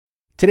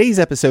Today's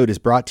episode is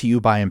brought to you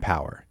by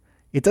Empower.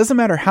 It doesn't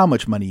matter how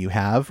much money you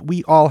have,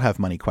 we all have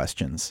money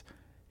questions.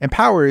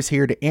 Empower is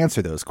here to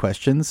answer those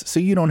questions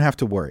so you don't have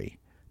to worry.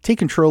 Take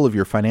control of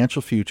your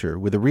financial future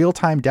with a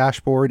real-time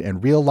dashboard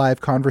and real-live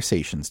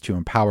conversations to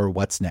empower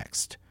what's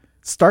next.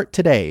 Start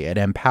today at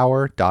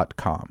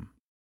empower.com.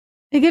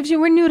 It gives you,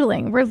 we're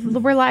noodling.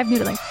 We're live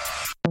noodling.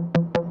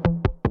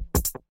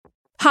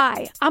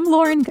 Hi, I'm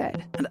Lauren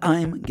Goode. And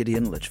I'm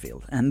Gideon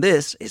Lichfield. And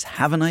this is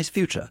Have a Nice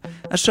Future,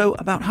 a show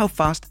about how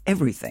fast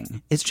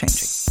everything is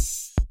changing.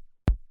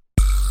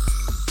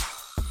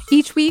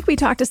 Each week, we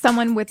talk to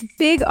someone with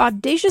big,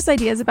 audacious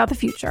ideas about the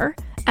future,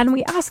 and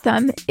we ask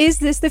them, is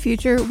this the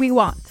future we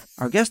want?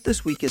 Our guest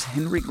this week is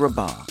Henry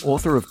Grabar,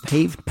 author of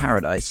Paved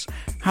Paradise,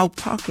 How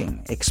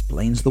Parking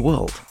Explains the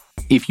World.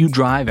 If you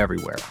drive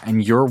everywhere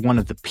and you're one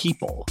of the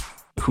people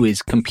who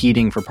is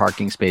competing for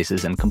parking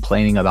spaces and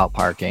complaining about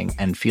parking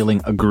and feeling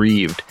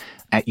aggrieved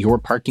at your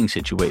parking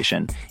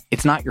situation,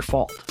 it's not your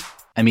fault.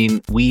 I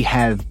mean, we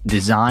have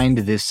designed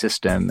this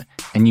system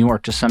and you are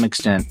to some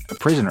extent a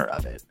prisoner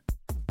of it.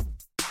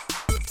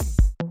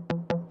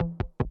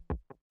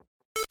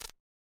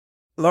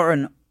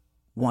 Lauren,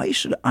 why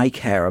should I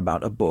care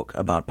about a book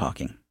about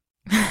parking?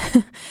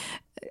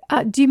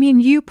 Do you mean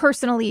you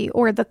personally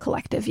or the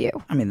collective you?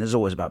 I mean, there's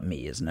always about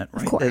me, isn't it?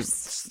 Right? Of course.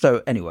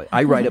 So anyway,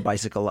 I ride a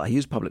bicycle. I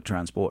use public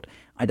transport.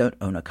 I don't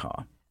own a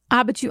car.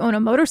 But you own a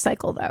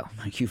motorcycle, though.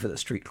 Thank you for the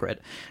street cred.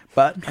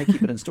 But I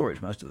keep it in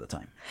storage most of the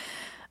time.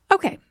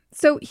 Okay,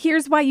 so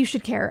here's why you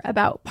should care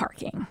about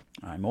parking.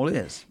 I'm all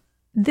ears.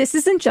 This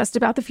isn't just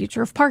about the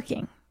future of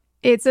parking.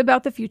 It's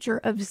about the future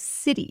of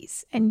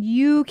cities. And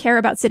you care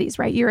about cities,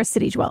 right? You're a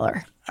city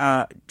dweller.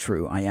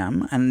 True, I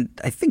am. And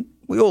I think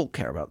we all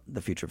care about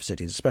the future of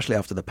cities, especially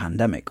after the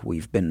pandemic.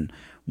 We've been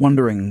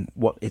wondering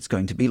what it's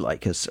going to be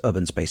like as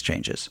urban space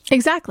changes.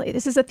 Exactly.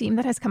 This is a theme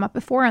that has come up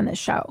before on this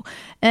show.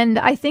 And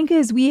I think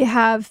as we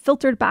have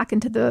filtered back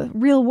into the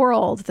real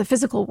world, the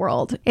physical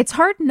world, it's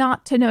hard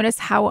not to notice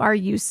how our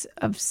use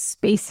of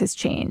space has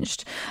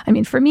changed. I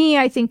mean, for me,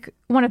 I think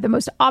one of the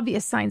most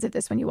obvious signs of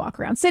this when you walk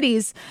around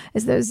cities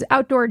is those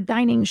outdoor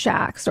dining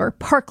shacks or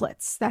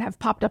parklets that have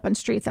popped up on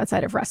streets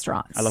outside of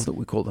restaurants. I love that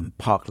we call them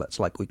parklets,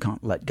 like we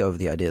can't let go of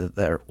the idea that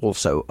they're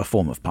also a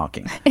form of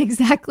parking.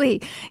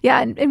 Exactly. Yeah.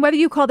 And whether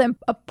you call them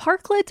a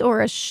parklet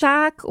or a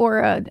shack or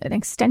an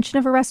extension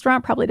of a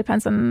restaurant probably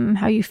depends on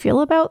how you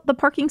feel about the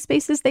parking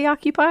spaces they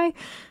occupy.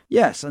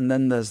 Yes. And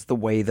then there's the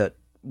way that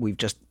we've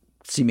just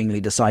seemingly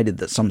decided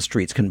that some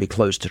streets can be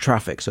closed to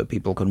traffic so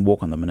people can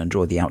walk on them and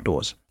enjoy the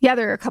outdoors. Yeah,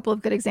 there are a couple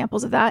of good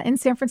examples of that in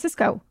San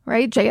Francisco,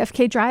 right?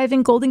 JFK Drive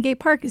in Golden Gate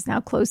Park is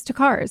now closed to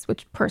cars,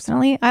 which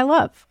personally I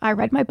love. I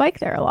ride my bike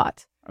there a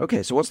lot.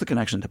 Okay, so what's the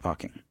connection to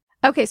parking?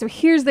 Okay, so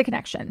here's the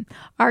connection.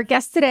 Our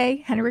guest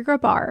today, Henry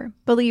Grabar,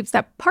 believes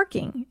that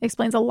parking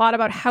explains a lot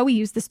about how we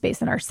use the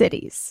space in our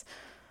cities.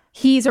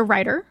 He's a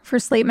writer for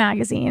Slate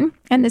magazine,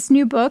 and this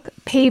new book,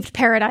 Paved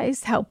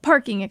Paradise, How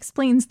Parking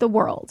Explains the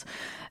World,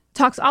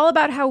 talks all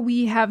about how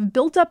we have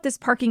built up this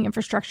parking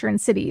infrastructure in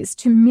cities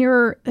to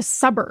mirror the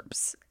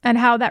suburbs and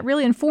how that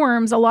really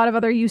informs a lot of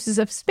other uses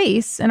of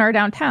space in our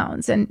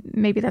downtowns. And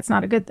maybe that's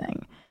not a good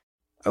thing.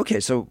 Okay,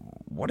 so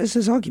what is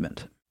his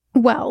argument?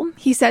 Well,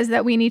 he says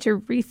that we need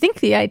to rethink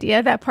the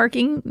idea that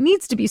parking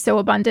needs to be so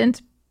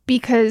abundant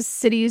because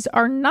cities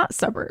are not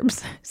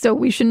suburbs, so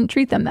we shouldn't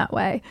treat them that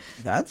way.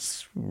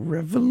 That's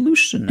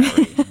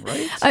revolutionary,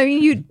 right? I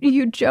mean,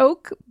 you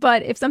joke,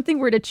 but if something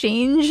were to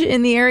change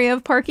in the area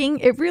of parking,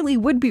 it really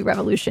would be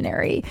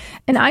revolutionary.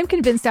 And I'm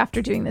convinced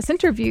after doing this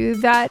interview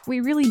that we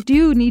really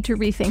do need to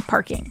rethink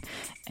parking.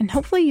 And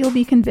hopefully you'll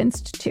be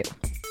convinced too.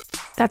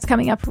 That's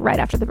coming up right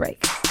after the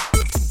break.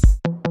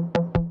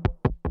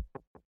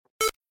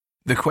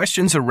 The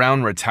questions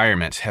around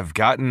retirement have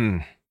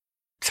gotten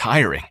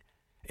tiring.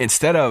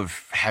 Instead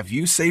of, have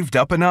you saved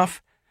up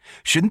enough?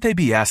 Shouldn't they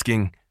be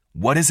asking,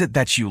 what is it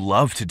that you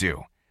love to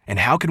do? And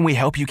how can we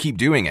help you keep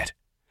doing it?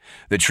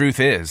 The truth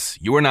is,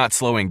 you're not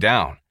slowing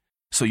down.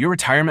 So your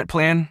retirement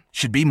plan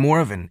should be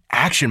more of an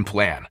action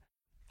plan,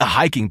 a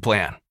hiking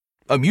plan,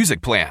 a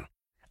music plan,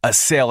 a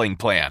sailing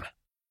plan.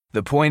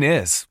 The point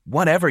is,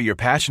 whatever you're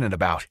passionate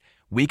about,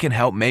 we can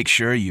help make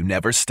sure you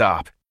never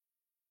stop.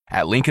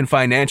 At Lincoln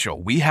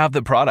Financial, we have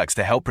the products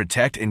to help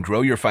protect and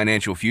grow your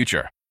financial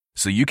future,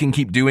 so you can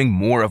keep doing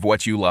more of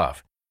what you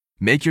love.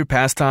 Make your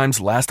pastimes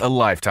last a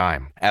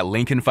lifetime at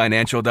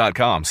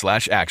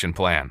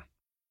lincolnfinancial.com/action-plan.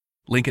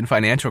 Lincoln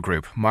Financial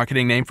Group,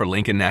 marketing name for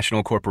Lincoln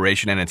National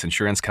Corporation and its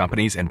insurance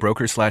companies and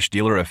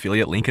broker/dealer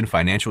affiliate Lincoln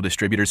Financial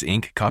Distributors,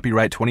 Inc.,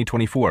 copyright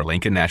 2024,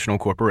 Lincoln National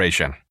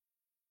Corporation.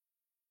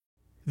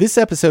 This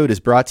episode is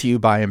brought to you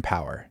by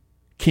Empower.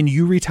 Can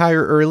you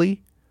retire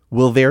early?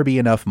 Will there be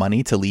enough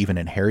money to leave an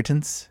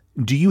inheritance?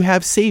 Do you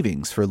have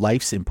savings for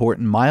life's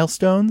important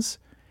milestones?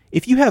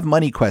 If you have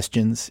money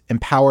questions,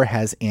 Empower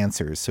has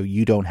answers so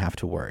you don't have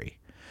to worry.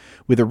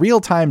 With a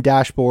real-time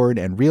dashboard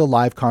and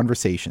real-live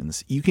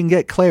conversations, you can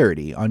get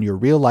clarity on your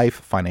real-life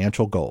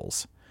financial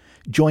goals.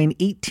 Join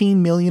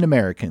 18 million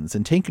Americans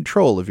and take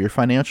control of your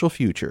financial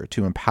future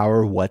to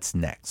empower what's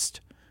next.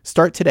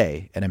 Start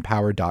today at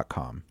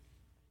empower.com.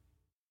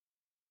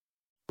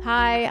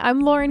 Hi,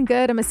 I'm Lauren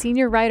Goode. I'm a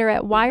senior writer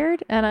at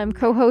Wired, and I'm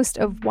co-host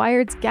of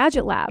Wired's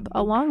Gadget Lab,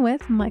 along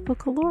with Michael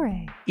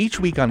Calore. Each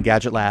week on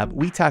Gadget Lab,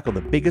 we tackle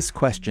the biggest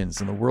questions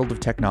in the world of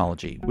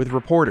technology with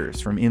reporters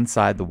from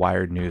inside the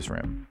Wired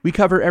newsroom. We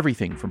cover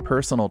everything from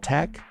personal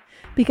tech,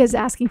 because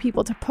asking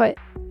people to put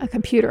a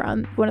computer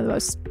on one of the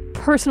most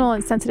personal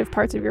and sensitive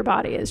parts of your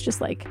body is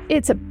just like,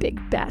 it's a big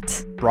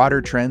bet.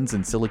 broader trends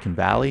in Silicon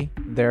Valley,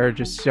 There are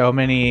just so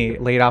many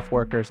laid-off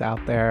workers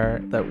out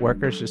there that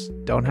workers just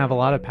don't have a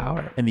lot of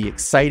power. and the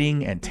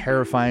exciting and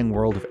terrifying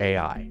world of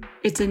AI.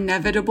 It's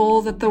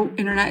inevitable that the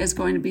internet is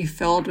going to be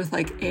filled with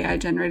like AI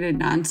generated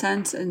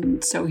nonsense.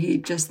 And so he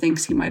just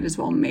thinks he might as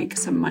well make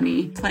some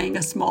money playing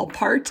a small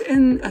part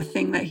in a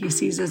thing that he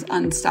sees as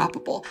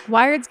unstoppable.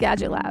 Wired's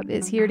Gadget Lab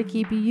is here to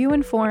keep you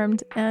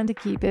informed and to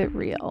keep it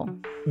real.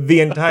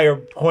 The entire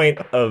point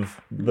of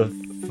the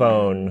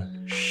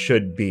phone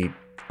should be,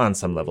 on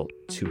some level,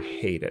 to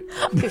hate it.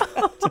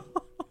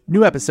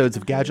 New episodes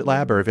of Gadget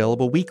Lab are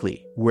available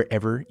weekly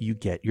wherever you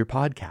get your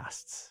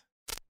podcasts.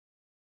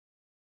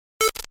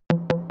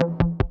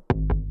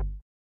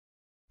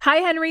 Hi,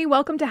 Henry.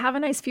 Welcome to Have a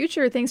Nice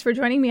Future. Thanks for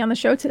joining me on the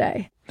show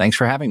today. Thanks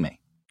for having me.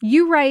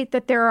 You write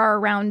that there are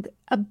around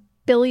 1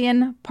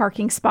 billion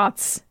parking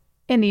spots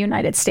in the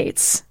United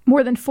States,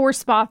 more than 4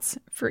 spots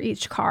for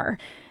each car.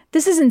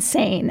 This is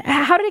insane.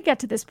 How did it get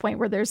to this point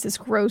where there's this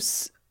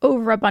gross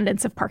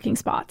overabundance of parking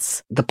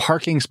spots? The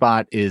parking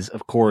spot is,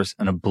 of course,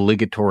 an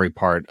obligatory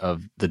part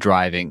of the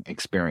driving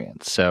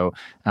experience. So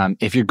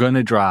if you're going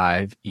to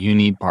drive, you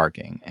need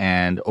parking.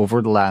 And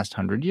over the last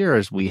 100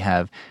 years, we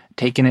have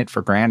taken it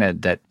for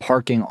granted that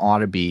parking ought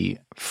to be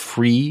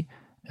free,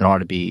 it ought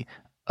to be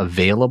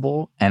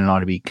available, and it ought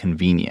to be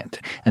convenient.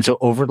 And so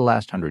over the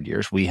last 100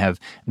 years, we have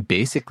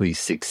basically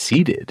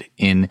succeeded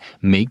in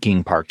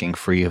making parking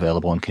free,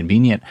 available, and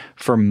convenient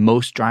for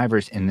most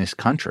drivers in this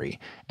country.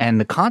 And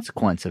the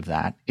consequence of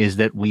that is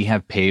that we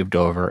have paved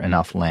over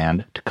enough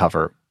land to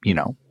cover,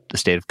 the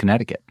state of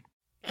Connecticut.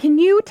 Can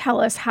you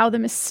tell us how the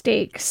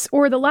mistakes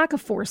or the lack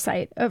of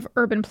foresight of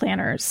urban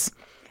planners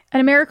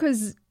and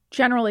America's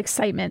general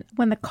excitement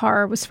when the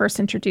car was first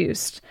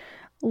introduced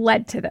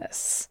led to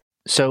this?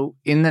 So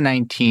in the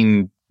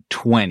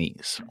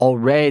 1920s,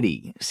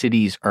 already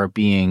cities are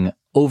being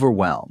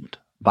overwhelmed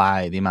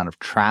by the amount of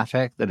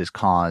traffic that is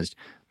caused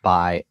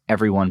by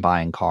everyone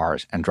buying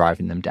cars and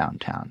driving them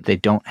downtown. They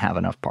don't have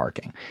enough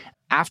parking.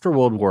 After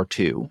World War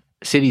II,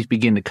 cities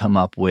begin to come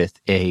up with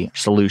a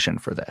solution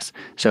for this.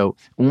 So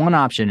one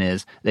option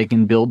is they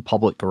can build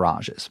public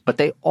garages, but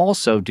they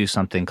also do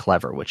something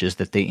clever, which is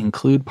that they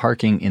include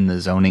parking in the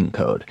zoning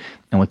code.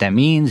 And what that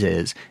means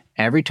is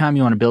every time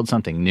you want to build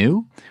something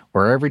new,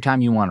 or every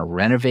time you want to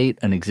renovate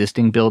an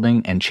existing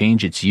building and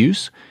change its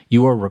use,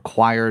 you are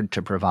required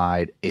to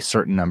provide a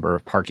certain number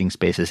of parking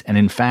spaces. And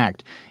in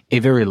fact, a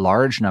very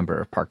large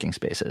number of parking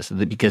spaces,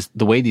 because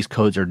the way these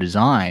codes are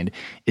designed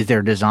is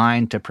they're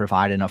designed to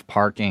provide enough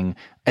parking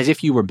as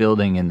if you were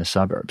building in the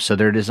suburbs. So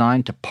they're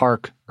designed to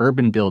park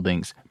urban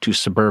buildings to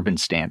suburban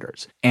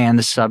standards. And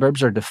the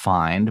suburbs are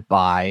defined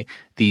by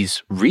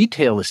these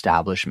retail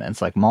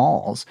establishments like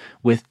malls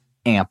with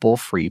ample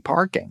free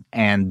parking.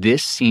 And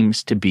this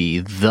seems to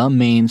be the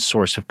main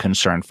source of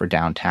concern for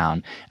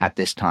downtown at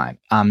this time.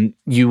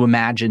 You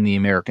imagine the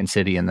American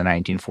city in the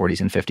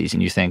 1940s and 50s,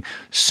 and you think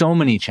so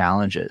many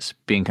challenges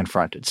being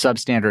confronted: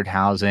 substandard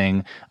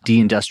housing,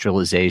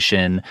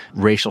 deindustrialization,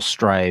 racial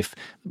strife,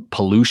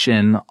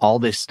 pollution, all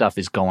this stuff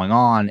is going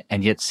on,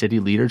 and yet city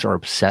leaders are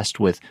obsessed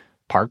with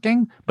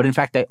parking, but in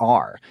fact they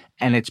are.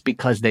 And it's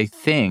because they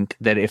think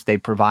that if they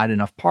provide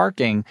enough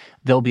parking,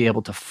 they'll be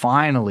able to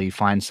finally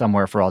find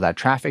somewhere for all that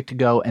traffic to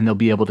go, and they'll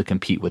be able to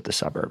compete with the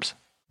suburbs.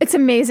 It's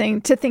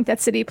amazing to think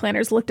that city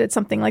planners looked at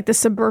something like the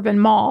suburban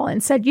mall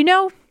and said,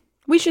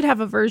 we should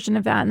have a version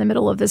of that in the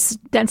middle of this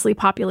densely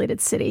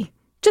populated city.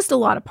 Just a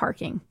lot of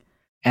parking.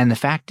 And the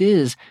fact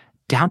is,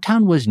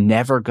 downtown was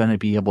never going to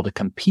be able to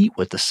compete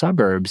with the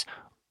suburbs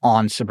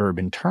on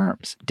suburban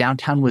terms.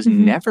 Downtown was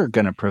never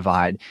going to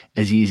provide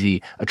as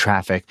easy a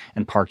traffic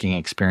and parking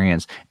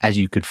experience as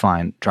you could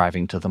find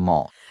driving to the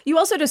mall. You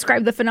also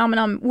described the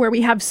phenomenon where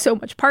we have so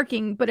much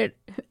parking, but it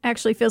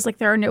actually feels like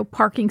there are no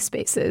parking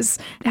spaces.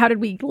 How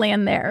did we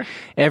land there?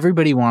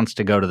 Everybody wants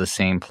to go to the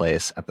same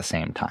place at the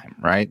same time,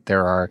 right?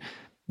 There are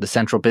the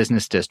central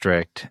business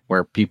district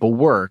where people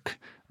work.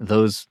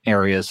 Those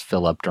areas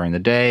fill up during the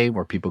day.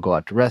 Where people go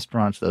out to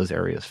restaurants, those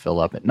areas fill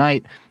up at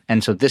night.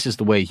 And so this is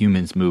the way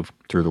humans move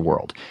through the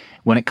world.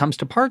 When it comes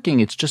to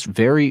parking, it's just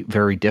very,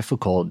 very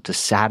difficult to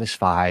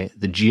satisfy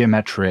the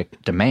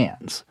geometric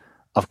demands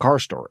of car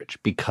storage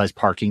because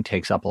parking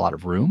takes up a lot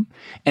of room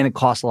and it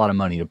costs a lot of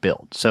money to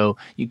build. So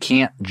you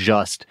can't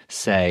just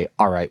say,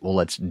 all right, well,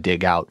 let's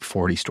dig out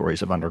 40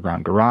 stories of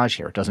underground garage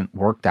here. It doesn't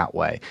work that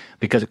way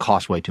because it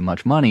costs way too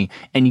much money.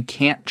 And you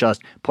can't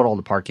just put all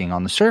the parking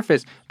on the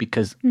surface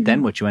because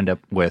then what you end up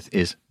with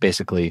is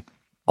basically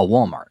a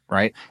Walmart,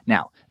 right?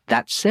 Now,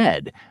 that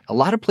said, a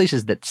lot of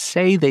places that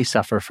say they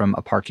suffer from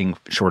a parking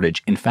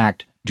shortage, in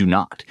fact, do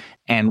not.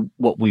 And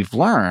what we've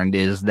learned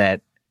is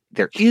that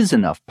There is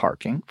enough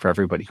parking for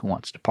everybody who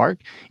wants to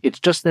park. It's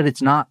just that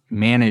it's not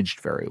managed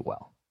very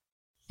well.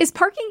 Is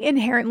parking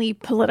inherently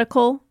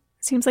political?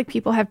 It seems like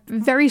people have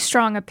very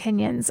strong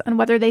opinions on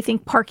whether they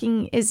think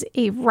parking is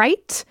a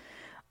right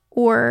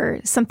or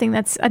something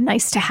that's a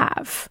nice to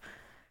have.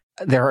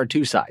 There are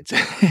two sides.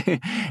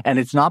 And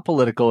it's not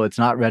political. It's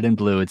not red and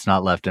blue. It's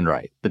not left and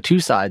right. The two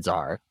sides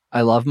are,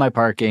 I love my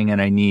parking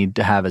and I need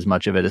to have as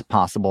much of it as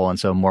possible. And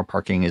so more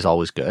parking is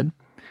always good.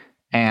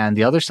 And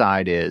the other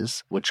side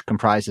is, which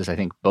comprises, I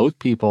think, both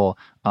people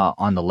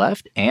on the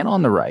left and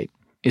on the right,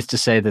 is to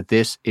say that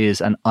this is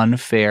an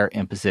unfair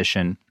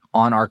imposition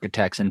on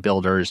architects and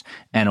builders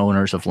and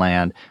owners of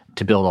land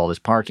to build all this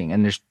parking.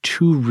 And there's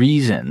two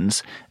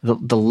reasons.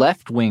 The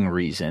left-wing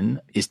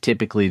reason is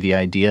typically the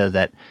idea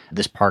that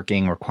this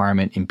parking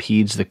requirement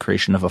impedes the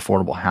creation of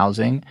affordable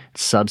housing,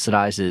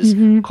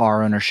 subsidizes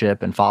car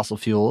ownership and fossil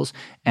fuels,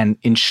 and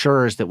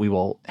ensures that we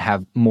will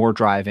have more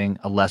driving,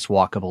 a less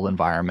walkable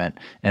environment,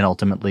 and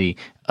ultimately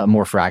a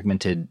more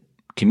fragmented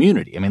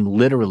community. I mean,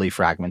 literally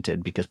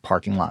fragmented, because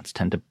parking lots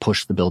tend to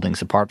push the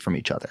buildings apart from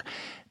each other.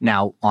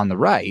 Now, on the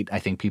right, I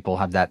think people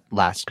have that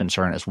last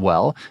concern as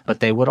well, but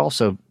they would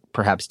also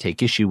perhaps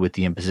take issue with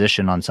the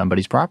imposition on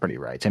somebody's property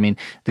rights. I mean,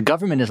 the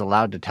government is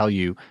allowed to tell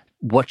you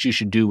what you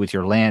should do with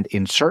your land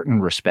in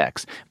certain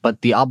respects,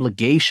 but the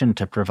obligation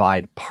to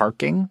provide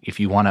parking, if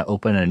you want to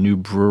open a new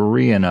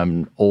brewery in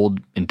an old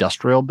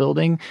industrial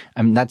building,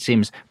 I mean, that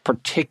seems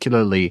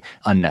particularly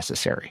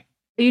unnecessary.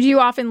 You do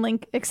often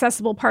link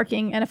accessible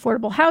parking and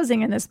affordable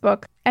housing in this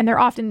book, and they're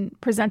often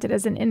presented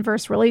as an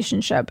inverse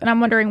relationship. And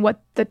I'm wondering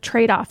what the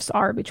trade-offs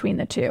are between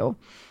the two.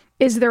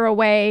 Is there a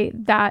way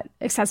that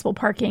accessible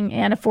parking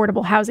and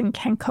affordable housing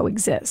can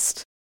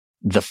coexist?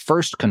 The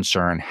first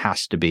concern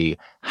has to be,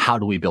 how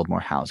do we build more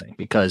housing?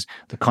 Because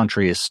the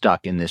country is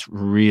stuck in this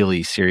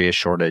really serious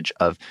shortage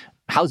of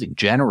housing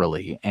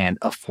generally and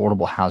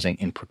affordable housing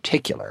in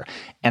particular.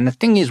 And the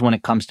thing is, when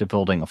it comes to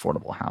building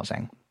affordable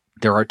housing,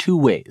 there are two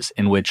ways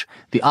in which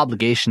the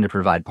obligation to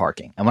provide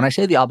parking, and when I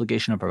say the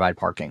obligation to provide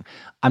parking,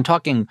 I'm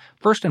talking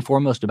first and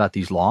foremost about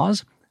these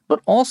laws,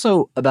 but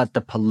also about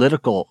the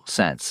political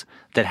sense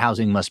that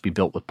housing must be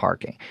built with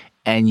parking.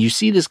 And you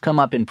see this come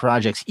up in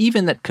projects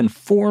even that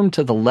conform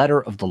to the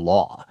letter of the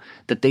law,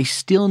 that they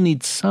still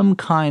need some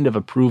kind of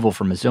approval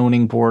from a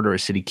zoning board or a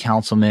city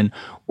councilman,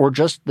 or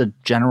just the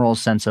general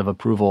sense of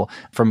approval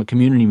from a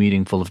community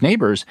meeting full of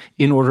neighbors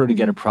in order to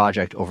get a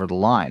project over the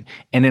line.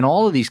 And in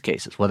all of these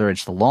cases, whether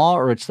it's the law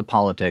or it's the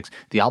politics,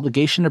 the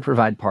obligation to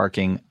provide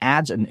parking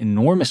adds an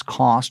enormous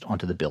cost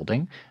onto the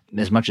building,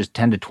 as much as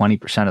 10 to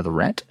 20% of the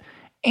rent.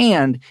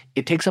 And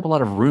it takes up a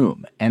lot of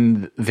room,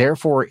 and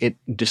therefore it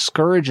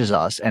discourages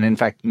us, and in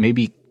fact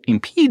maybe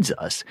impedes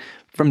us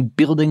from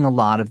building a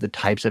lot of the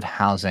types of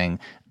housing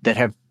that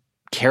have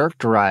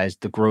characterized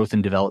the growth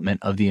and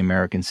development of the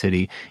American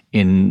city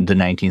in the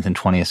 19th and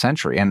 20th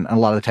century. And a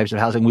lot of the types of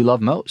housing we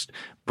love most: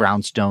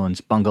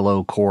 brownstones,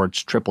 bungalow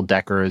courts, triple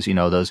deckers,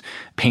 those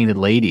painted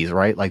ladies,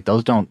 right? Like,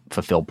 those don't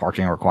fulfill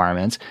parking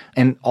requirements.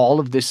 And all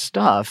of this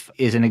stuff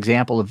is an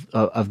example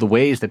of the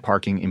ways that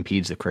parking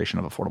impedes the creation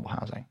of affordable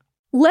housing.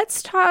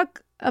 Let's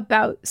talk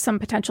about some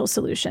potential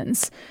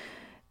solutions.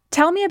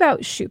 Tell me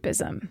about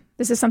Shoupism.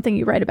 This is something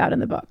you write about in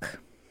the book.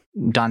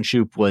 Don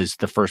Shoup was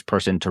the first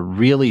person to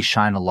really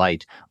shine a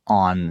light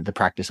on the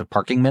practice of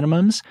parking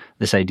minimums,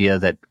 this idea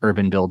that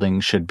urban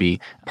buildings should be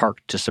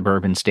parked to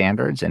suburban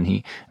standards. And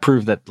he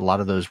proved that a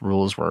lot of those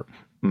rules were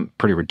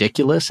pretty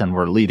ridiculous and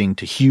were leading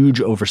to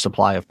huge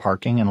oversupply of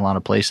parking in a lot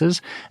of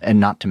places, and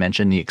not to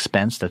mention the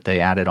expense that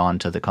they added on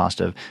to the cost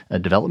of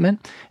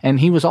development. And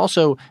he was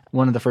also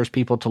one of the first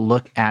people to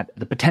look at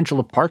the potential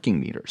of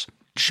parking meters.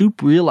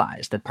 Shoup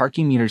realized that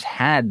parking meters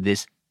had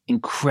this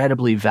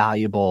incredibly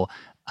valuable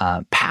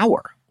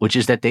power, which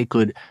is that they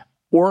could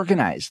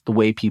organize the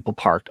way people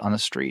parked on the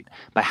street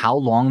by how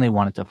long they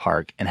wanted to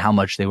park and how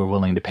much they were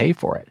willing to pay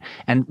for it.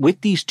 And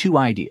with these two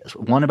ideas,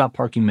 one about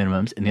parking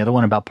minimums and the other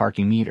one about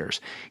parking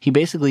meters, he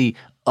basically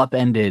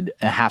upended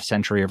a half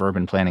century of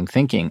urban planning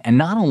thinking. And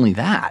not only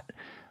that,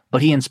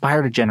 but he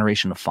inspired a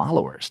generation of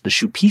followers, the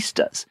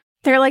Shoupistas.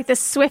 They're like the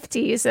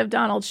Swifties of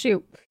Donald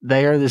Shoup.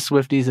 They are the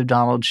Swifties of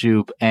Donald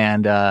Shoup,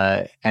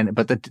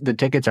 but the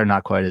tickets are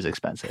not quite as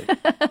expensive.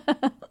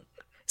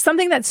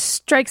 Something that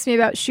strikes me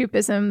about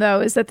Shoupism,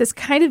 though, is that this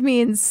kind of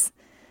means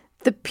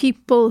the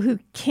people who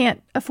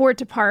can't afford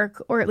to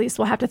park, or at least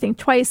will have to think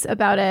twice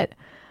about it,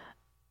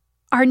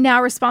 are now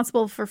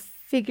responsible for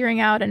figuring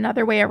out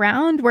another way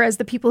around, whereas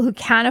the people who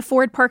can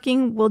afford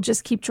parking will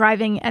just keep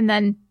driving and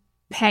then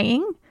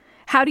paying.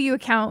 How do you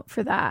account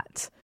for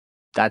that?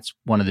 That's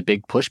one of the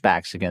big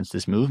pushbacks against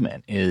this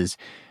movement, is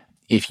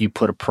if you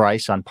put a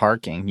price on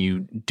parking,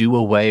 you do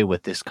away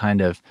with this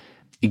kind of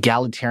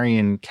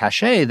egalitarian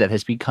cachet that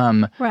has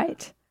become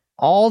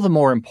all the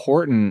more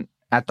important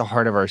at the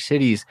heart of our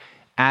cities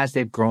as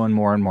they've grown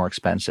more and more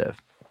expensive.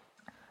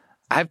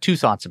 I have two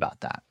thoughts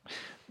about that.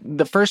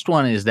 The first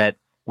one is that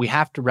we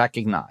have to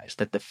recognize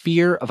that the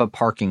fear of a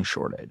parking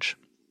shortage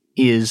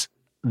is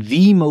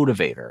the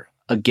motivator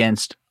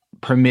against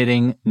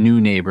permitting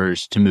new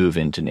neighbors to move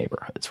into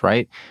neighborhoods,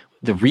 right?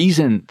 the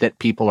reason that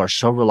people are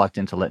so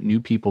reluctant to let new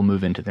people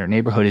move into their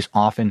neighborhood is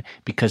often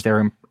because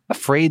they're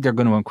afraid they're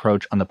going to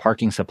encroach on the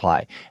parking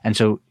supply. And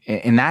so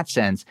in that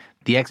sense,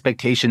 the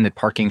expectation that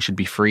parking should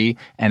be free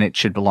and it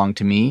should belong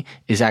to me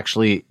is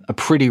actually a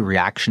pretty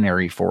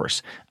reactionary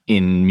force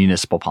in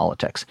municipal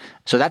politics.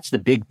 So that's the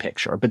big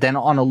picture. But then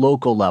on a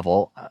local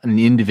level, an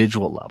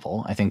individual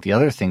level, I think the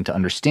other thing to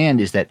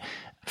understand is that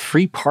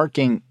free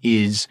parking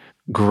is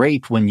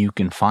great when you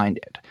can find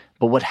it.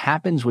 But what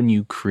happens when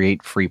you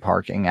create free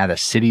parking at a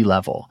city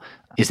level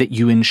is that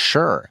you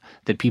ensure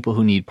that people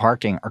who need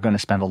parking are going to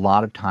spend a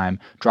lot of time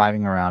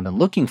driving around and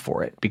looking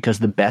for it, because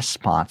the best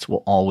spots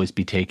will always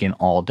be taken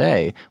all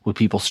day with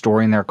people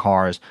storing their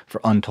cars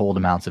for untold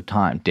amounts of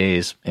time,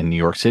 days, in New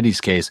York City's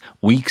case,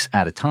 weeks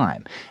at a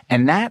time.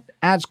 And that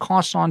adds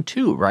costs on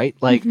too, right?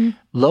 Like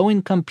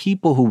low-income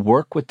people who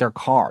work with their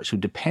cars, who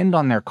depend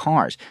on their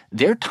cars,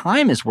 their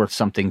time is worth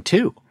something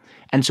too.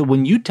 And so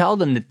when you tell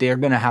them that they're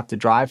going to have to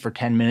drive for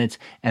 10 minutes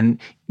and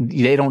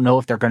they don't know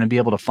if they're going to be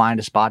able to find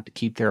a spot to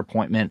keep their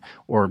appointment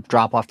or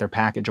drop off their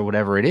package or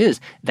whatever it is,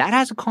 that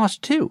has a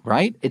cost too,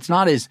 right? It's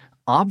not as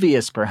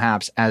obvious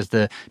perhaps as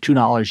the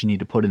 $2 you need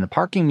to put in the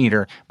parking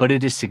meter, but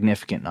it is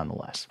significant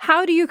nonetheless.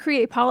 How do you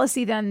create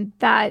policy then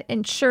that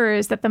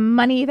ensures that the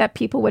money that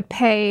people would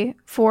pay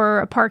for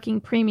a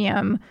parking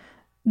premium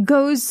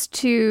goes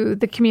to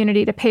the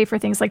community to pay for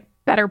things like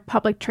better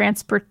public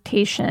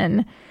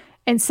transportation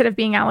instead of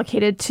being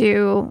allocated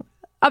to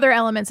other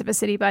elements of a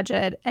city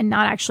budget and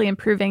not actually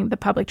improving the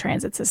public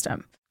transit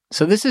system?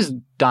 So this is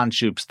Don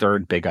Shoup's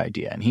third big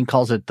idea, and he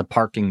calls it the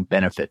parking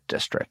benefit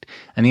district.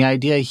 And the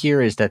idea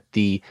here is that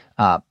the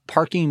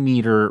parking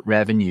meter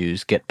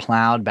revenues get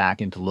plowed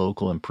back into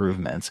local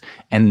improvements.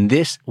 And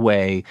this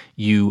way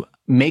you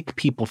make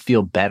people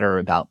feel better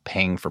about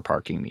paying for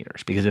parking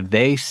meters. Because if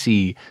they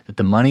see that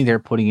the money they're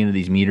putting into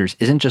these meters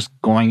isn't just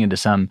going into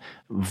some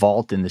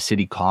vault in the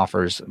city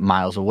coffers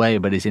miles away,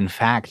 but is in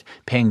fact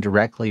paying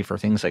directly for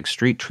things like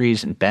street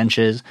trees and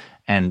benches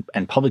and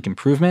public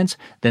improvements,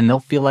 then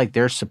they'll feel like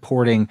they're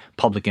supporting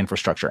public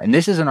infrastructure. And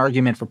this is an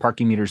argument for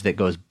parking meters that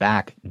goes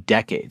back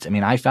decades. I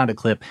mean, I found a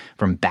clip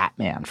from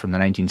Batman from the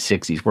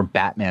 1960s where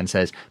Batman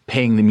says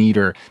paying the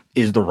meter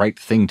is the right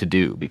thing to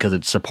do because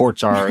it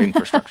supports our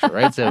infrastructure,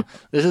 right? So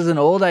this is an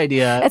old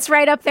idea. It's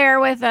right up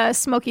there with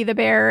Smokey the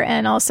Bear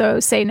and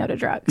also Say No to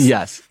Drugs.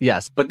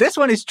 Yes. But this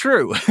one is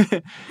true.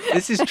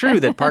 This is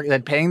true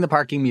that paying the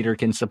parking meter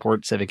can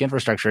support civic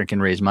infrastructure and can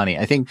raise money.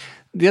 I think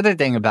the other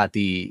thing about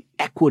the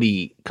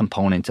equity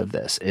component of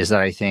this is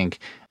that I think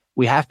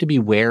we have to be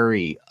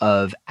wary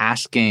of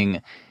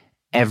asking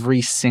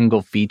every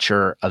single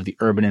feature of the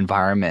urban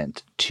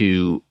environment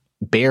to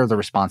bear the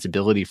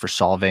responsibility for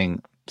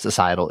solving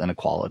societal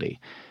inequality.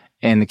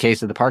 In the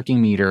case of the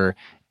parking meter,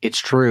 it's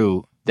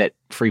true that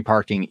free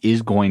parking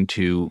is going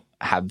to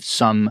have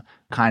some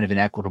kind of an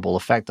equitable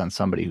effect on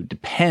somebody who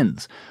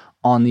depends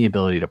on the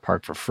ability to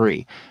park for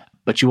free.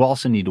 But you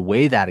also need to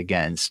weigh that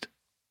against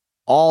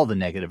all the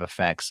negative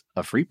effects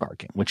of free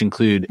parking, which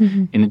include,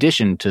 in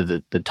addition to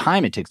the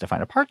time it takes to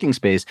find a parking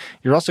space,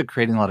 you're also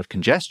creating a lot of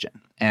congestion.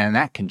 And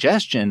that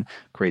congestion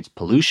creates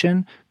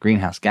pollution,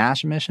 greenhouse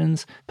gas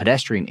emissions,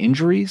 pedestrian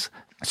injuries.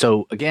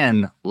 So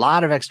again, a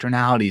lot of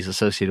externalities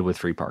associated with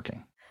free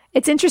parking.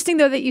 It's interesting,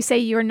 though, that you say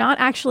you're not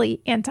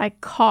actually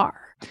anti-car.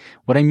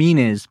 What I mean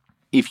is,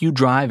 if you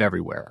drive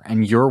everywhere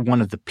and you're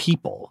one of the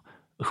people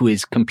who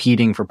is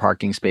competing for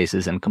parking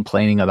spaces and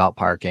complaining about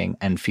parking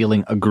and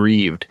feeling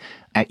aggrieved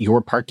at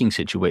your parking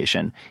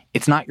situation,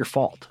 it's not your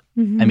fault.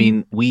 I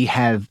mean, we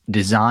have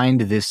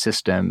designed this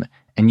system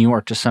and you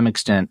are to some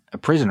extent a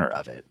prisoner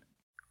of it.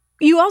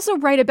 You also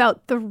write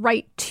about the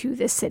right to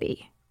the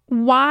city.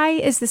 Why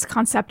is this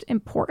concept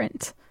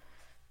important?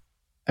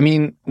 I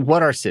mean,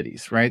 what are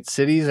cities, right?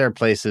 Cities are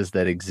places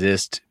that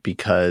exist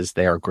because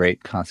they are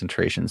great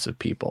concentrations of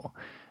people.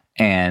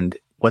 And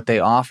what they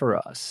offer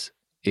us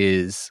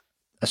is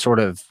a sort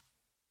of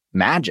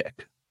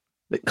magic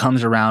that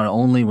comes around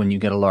only when you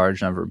get a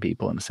large number of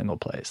people in a single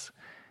place.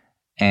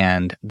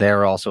 And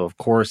they're also, of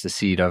course, the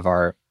seat of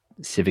our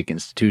civic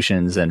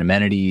institutions and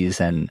amenities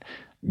and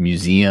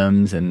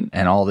museums and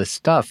all this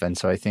stuff. And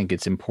so I think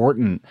it's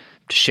important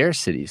to share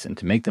cities and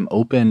to make them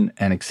open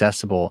and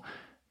accessible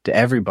to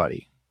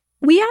everybody.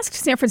 We asked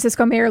San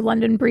Francisco Mayor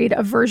London Breed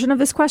a version of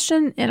this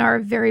question in our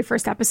very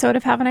first episode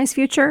of Have a Nice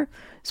Future.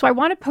 So I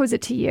want to pose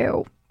it to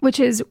you, which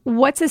is,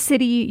 what's a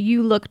city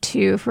you look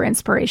to for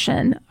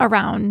inspiration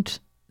around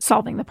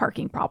solving the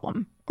parking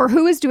problem? Or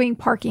who is doing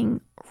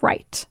parking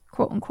right,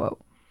 quote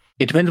unquote?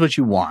 It depends what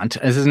you want.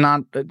 This is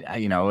not,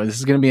 this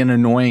is going to be an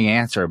annoying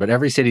answer, but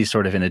every city's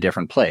sort of in a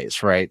different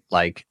place, right?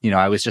 Like,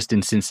 I was just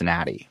in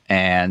Cincinnati,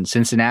 and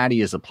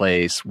Cincinnati is a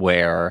place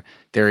where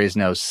there is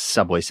no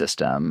subway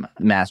system.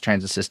 Mass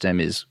transit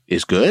system is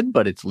good,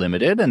 but it's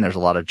limited, and there's a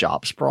lot of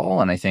job sprawl.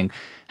 And I think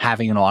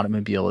having an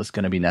automobile is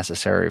going to be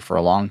necessary for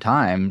a long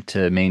time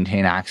to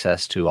maintain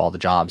access to all the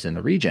jobs in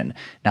the region.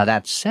 Now,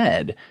 that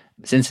said,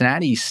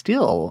 Cincinnati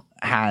still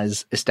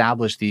has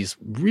established these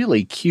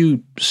really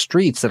cute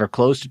streets that are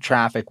closed to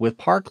traffic with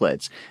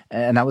parklets.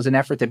 And that was an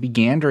effort that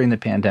began during the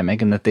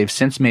pandemic and that they've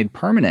since made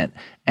permanent.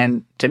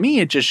 And to me,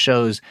 it just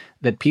shows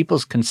that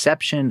people's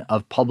conception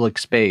of public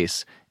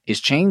space is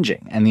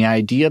changing. And the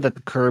idea that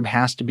the curb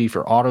has to be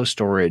for auto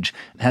storage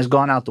has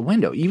gone out the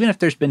window, even if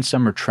there's been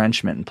some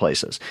retrenchment in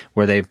places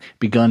where they've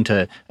begun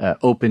to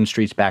open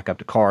streets back up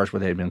to cars, where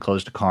they've been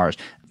closed to cars.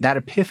 That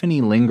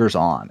epiphany lingers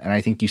on. And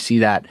I think you see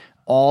that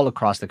all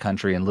across the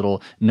country in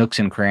little nooks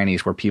and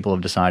crannies where people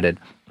have decided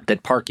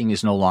that parking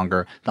is no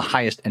longer the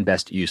highest and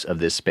best use of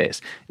this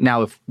space.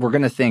 Now, if we're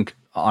going to think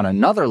on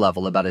another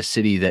level about a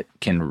city that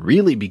can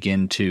really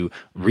begin to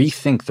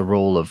rethink the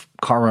role of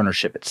car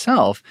ownership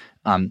itself,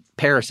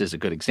 Paris is a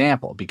good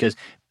example because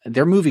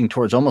they're moving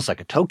towards almost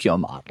like a Tokyo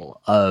model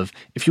of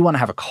if you want to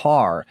have a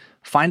car,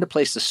 find a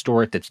place to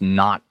store it that's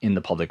not in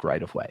the public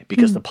right-of-way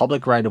because the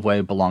public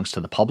right-of-way belongs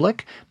to the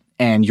public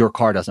and your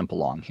car doesn't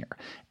belong here.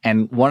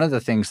 And one of the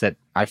things that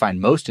I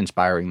find most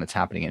inspiring that's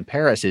happening in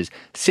Paris is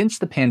since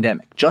the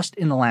pandemic, just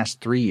in the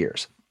last 3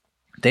 years,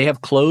 they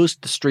have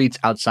closed the streets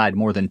outside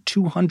more than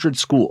 200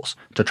 schools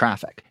to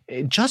traffic.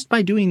 Just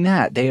by doing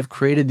that, they have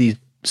created these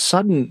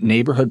sudden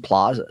neighborhood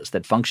plazas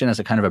that function as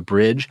a kind of a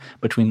bridge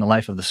between the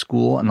life of the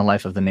school and the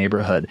life of the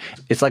neighborhood.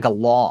 It's like a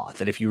law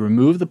that if you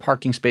remove the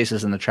parking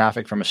spaces and the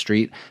traffic from a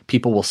street,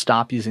 people will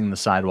stop using the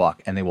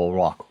sidewalk and they will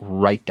walk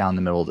right down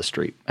the middle of the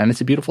street. And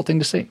it's a beautiful thing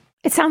to see.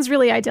 It sounds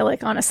really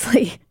idyllic,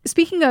 honestly.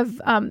 Speaking of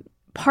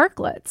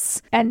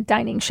parklets and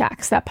dining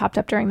shacks that popped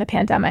up during the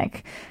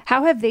pandemic,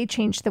 how have they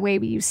changed the way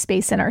we use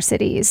space in our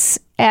cities?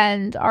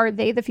 And are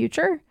they the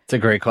future? It's a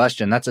great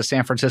question. That's a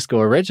San Francisco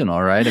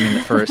original, right? I mean,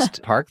 the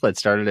first parklet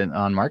started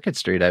on Market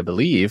Street, I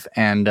believe.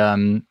 And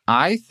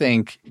I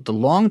think the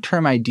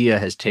long-term idea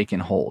has taken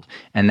hold,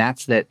 and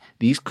that's that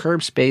these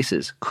curb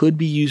spaces could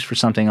be used for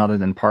something other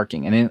than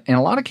parking. And in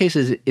a lot of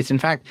cases, it's in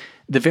fact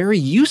the very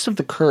use of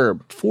the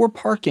curb for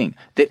parking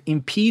that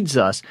impedes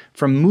us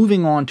from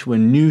moving on to a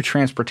new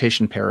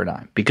transportation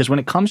paradigm. Because when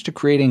it comes to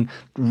creating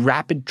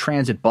rapid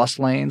transit bus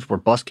lanes where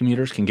bus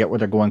commuters can get where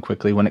they're going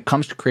quickly, when it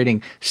comes to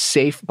creating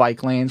safe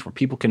bike lanes where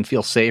people can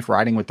feel safe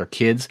riding with their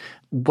kids,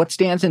 what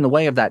stands in the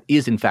way of that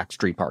is, in fact,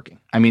 street parking.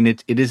 I mean,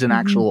 it is an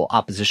actual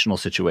oppositional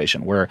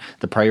situation where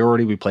the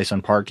priority we place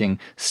on parking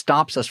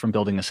stops us from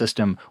building a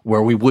system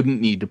where we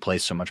wouldn't need to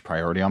place so much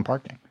priority on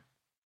parking.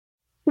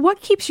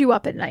 What keeps you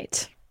up at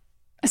night,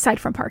 aside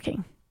from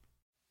parking?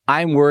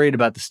 I'm worried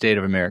about the state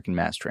of American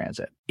mass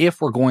transit.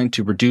 If we're going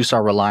to reduce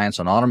our reliance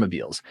on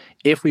automobiles,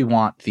 if we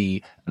want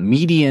the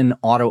median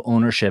auto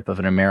ownership of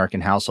an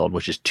American household,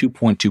 which is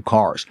 2.2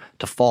 cars,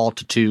 to fall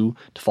to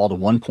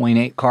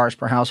 1.8 cars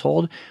per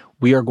household,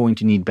 we are going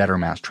to need better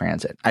mass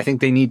transit. I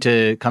think they need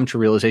to come to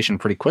realization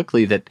pretty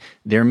quickly that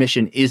their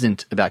mission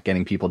isn't about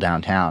getting people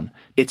downtown.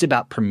 It's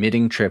about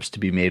permitting trips to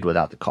be made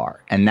without the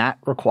car. And that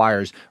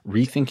requires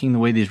rethinking the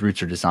way these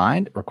routes are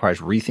designed. It requires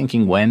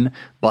rethinking when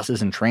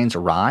buses and trains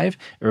arrive.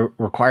 It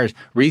requires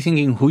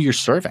rethinking who you're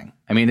serving.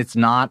 I mean, it's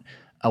not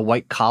a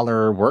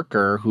white-collar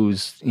worker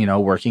who's,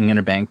 working in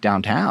a bank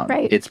downtown.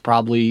 Right. It's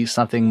probably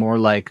something more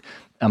like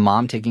a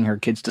mom taking her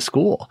kids to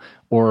school,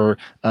 or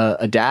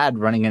a dad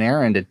running an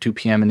errand at 2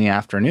 p.m. in the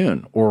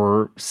afternoon,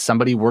 or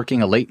somebody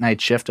working a late night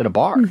shift at a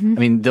bar. I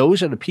mean,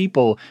 those are the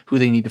people who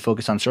they need to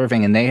focus on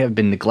serving, and they have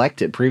been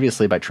neglected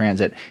previously by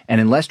transit. And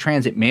unless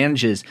transit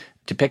manages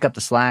to pick up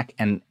the slack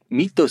and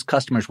meet those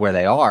customers where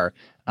they are,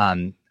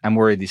 I'm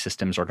worried these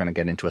systems are going to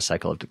get into a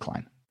cycle of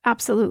decline.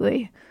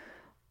 Absolutely.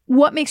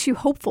 What makes you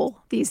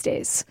hopeful these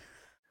days?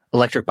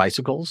 Electric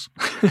bicycles.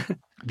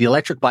 The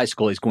electric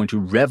bicycle is going to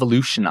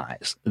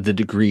revolutionize the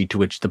degree to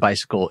which the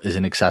bicycle is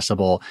an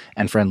accessible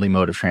and friendly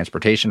mode of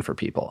transportation for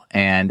people.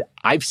 And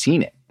I've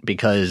seen it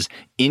because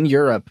in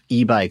Europe,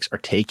 e-bikes are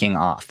taking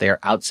off. They are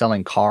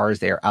outselling cars.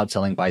 They are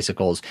outselling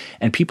bicycles.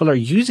 And people are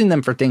using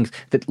them for things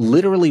that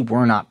literally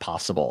were not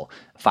possible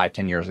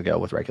 5-10 years ago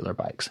with regular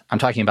bikes. I'm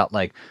talking about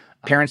like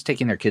parents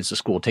taking their kids to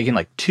school, taking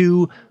like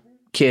 2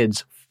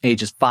 kids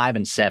ages 5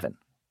 and 7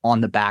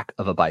 on the back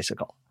of a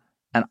bicycle.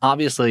 And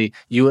obviously,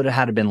 you would have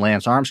had to been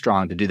Lance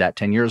Armstrong to do that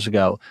 10 years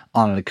ago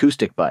on an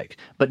acoustic bike.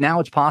 But now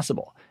it's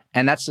possible.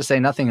 And that's to say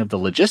nothing of the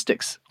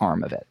logistics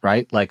arm of it,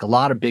 right? Like a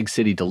lot of big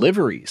city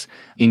deliveries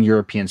in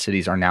European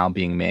cities are now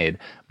being made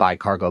by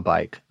cargo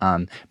bike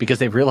because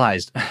they've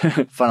realized,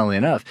 funnily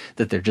enough,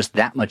 that they're just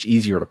that much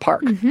easier to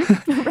park.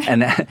 Right.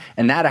 and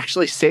that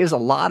actually saves a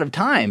lot of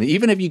time.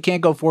 Even if you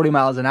can't go 40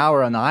 miles an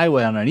hour on the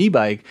highway on an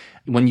e-bike,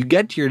 when you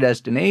get to your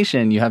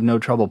destination, you have no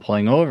trouble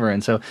pulling over.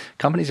 And so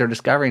companies are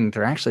discovering that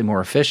they're actually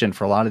more efficient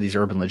for a lot of these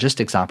urban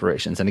logistics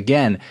operations. And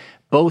again,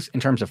 both in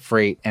terms of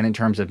freight and in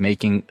terms of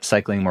making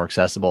cycling more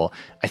accessible,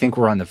 I think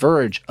we're on the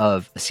verge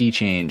of a sea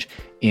change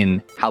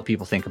in how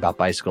people think about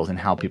bicycles and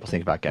how people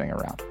think about getting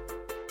around.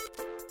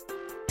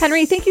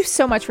 Henry, thank you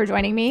so much for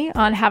joining me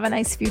on Have a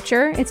Nice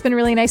Future. It's been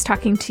really nice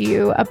talking to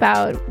you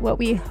about what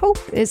we hope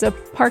is a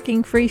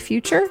parking-free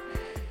future.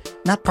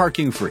 Not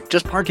parking-free,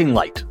 just parking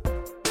light.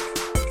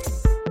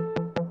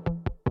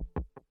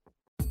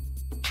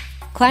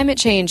 Climate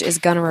change is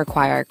going to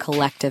require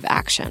collective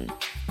action.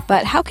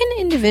 But how can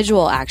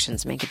individual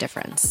actions make a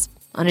difference?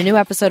 On a new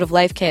episode of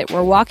Life Kit,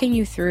 we're walking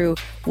you through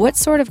what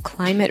sort of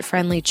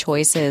climate-friendly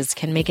choices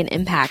can make an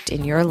impact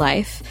in your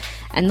life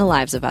and the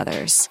lives of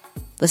others.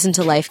 Listen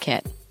to Life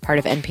Kit, part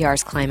of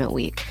NPR's Climate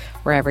Week,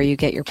 wherever you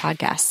get your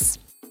podcasts.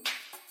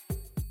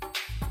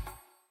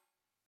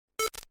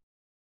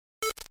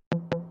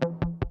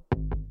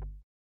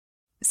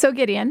 So,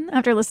 Gideon,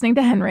 after listening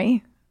to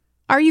Henry,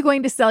 are you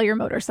going to sell your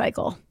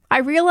motorcycle? I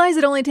realize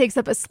it only takes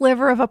up a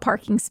sliver of a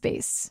parking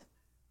space,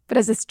 but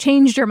has this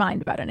changed your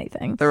mind about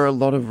anything? There are a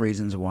lot of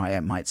reasons why I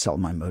might sell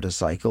my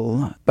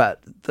motorcycle,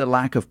 but the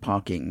lack of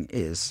parking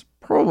is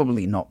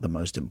probably not the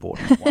most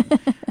important one.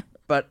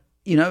 But,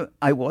 you know,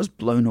 I was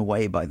blown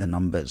away by the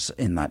numbers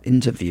in that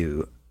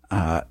interview.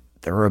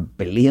 There are 1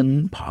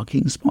 billion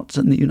parking spots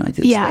in the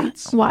United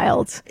States. Yeah,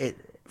 wild.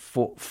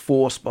 For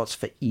 4 spots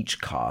for each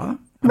car.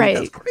 Right.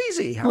 That's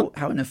crazy. How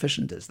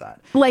inefficient is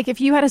that? Like,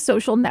 if you had a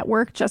social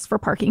network just for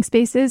parking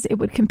spaces, it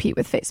would compete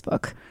with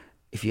Facebook.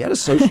 If you had a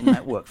social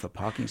network for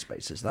parking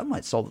spaces, that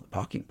might solve the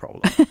parking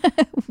problem.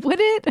 Would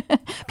it?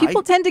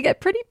 People tend to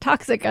get pretty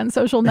toxic on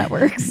social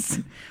networks.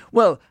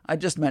 Well, I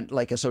just meant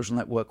like a social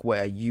network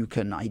where you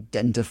can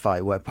identify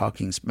where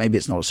maybe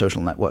it's not a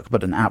social network,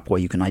 but an app where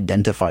you can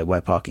identify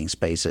where parking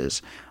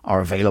spaces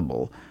are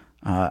available.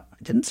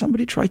 Didn't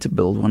somebody try to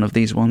build one of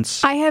these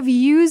once? I have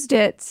used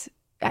it.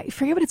 I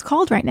forget what it's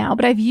called right now,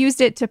 but I've used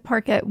it to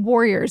park at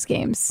Warriors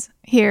games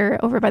here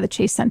over by the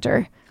Chase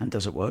Center. And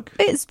does it work?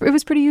 It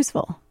was pretty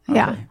useful. Okay.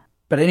 Yeah.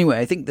 But anyway,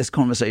 I think this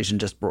conversation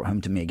just brought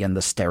home to me again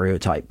the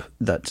stereotype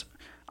that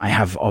I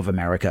have of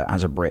America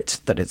as a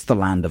Brit, that it's the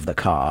land of the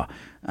car,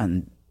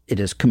 and it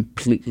is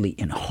completely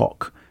in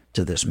hock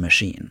to this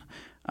machine.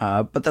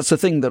 But that's a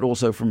thing that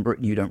also from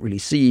Britain you don't really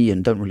see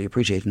and don't really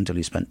appreciate until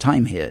you spend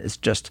time here. It's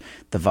just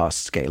the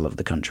vast scale of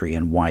the country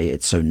and why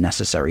it's so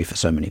necessary for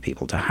so many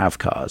people to have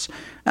cars,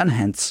 and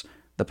hence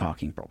the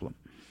parking problem.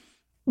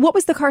 What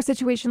was the car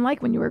situation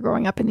like when you were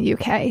growing up in the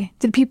UK?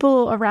 Did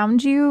people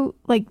around you,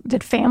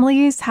 did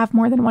families have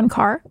more than one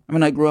car? I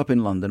mean, I grew up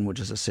in London, which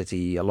is a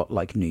city a lot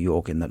like New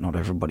York in that not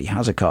everybody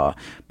has a car,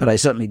 but I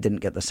certainly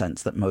didn't get the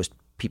sense that most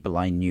people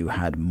I knew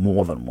had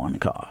more than one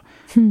car.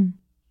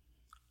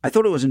 I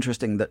thought it was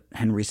interesting that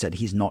Henry said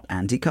he's not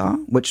anti-car,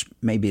 which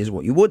maybe is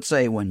what you would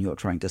say when you're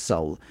trying to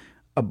sell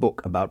a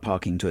book about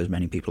parking to as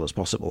many people as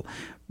possible.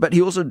 But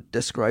he also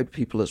described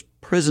people as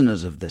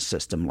prisoners of this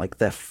system, like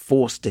they're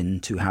forced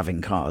into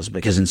having cars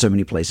because in so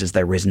many places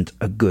there isn't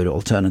a good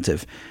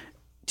alternative.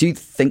 Do you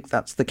think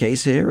that's the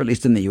case here, at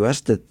least in the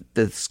US? Did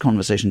this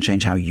conversation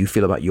change how you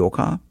feel about your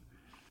car?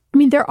 I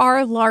mean, there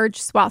are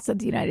large swaths of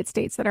the United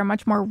States that are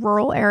much more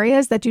rural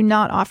areas that do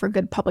not offer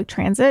good public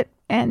transit,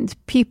 and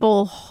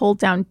people hold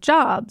down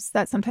jobs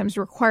that sometimes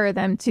require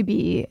them to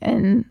be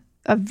in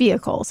a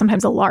vehicle,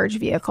 sometimes a large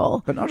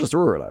vehicle. But not just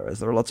rural areas.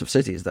 There are lots of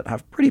cities that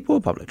have pretty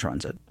poor public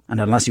transit. And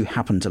unless you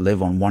happen to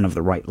live on one of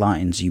the right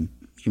lines, you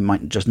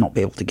might just not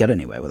be able to get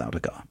anywhere without a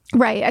car.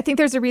 Right. I think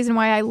there's a reason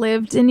why I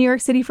lived in New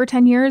York City for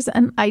 10 years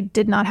and I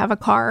did not have a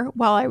car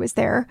while I was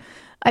there.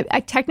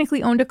 I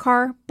technically owned a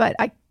car, but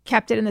I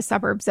kept it in the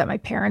suburbs at my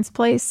parents'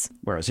 place.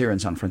 Whereas here in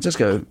San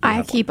Francisco,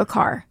 I keep a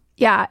car.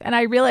 Yeah. And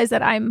I realize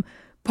that I'm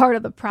part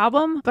of the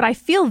problem, but I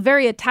feel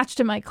very attached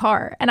to my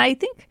car. And I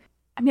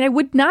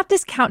would not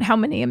discount how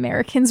many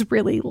Americans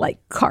really like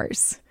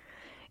cars.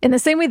 In the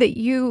same way that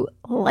you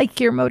like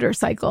your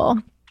motorcycle,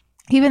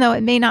 even though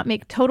it may not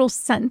make total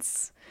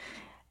sense.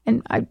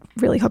 And I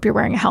really hope you're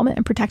wearing a helmet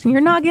and protecting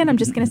your noggin. I'm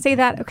just going to say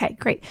that. Okay,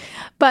 great.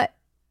 But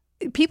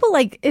people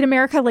in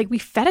America, we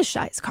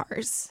fetishize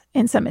cars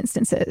in some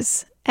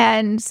instances.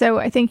 And so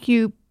I think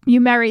you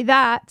marry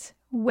that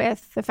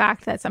with the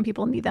fact that some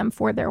people need them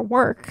for their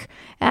work.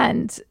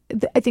 And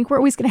I think we're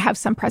always going to have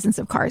some presence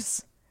of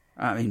cars.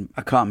 I mean,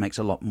 a car makes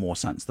a lot more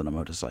sense than a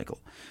motorcycle.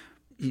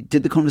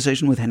 Did the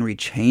conversation with Henry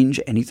change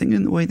anything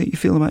in the way that you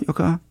feel about your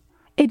car?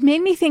 It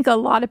made me think a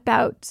lot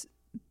about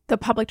the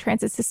public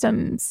transit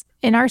systems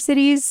in our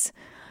cities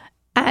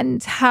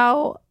and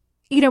how,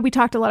 we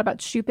talked a lot about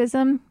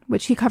shoopism,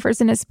 which he covers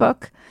in his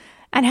book,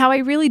 and how I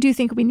really do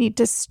think we need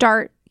to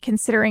start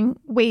considering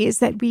ways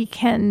that we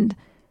can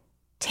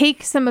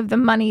take some of the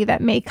money that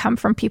may come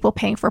from people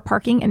paying for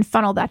parking and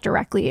funnel that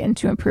directly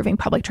into improving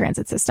public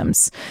transit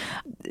systems.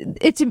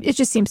 It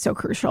just seems so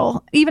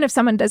crucial. Even if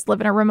someone does live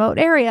in a remote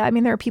area, I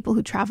mean, there are people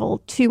who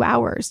travel 2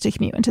 hours to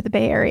commute into the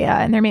Bay Area,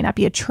 and there may not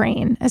be a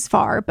train as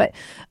far, but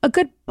a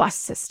good bus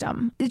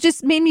system. It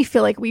just made me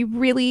feel like we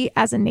really,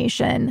 as a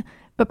nation,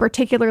 but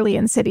particularly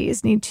in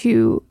cities, need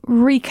to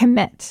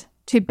recommit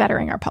to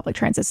bettering our public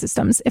transit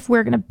systems if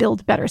we're going to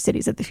build better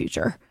cities of the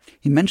future.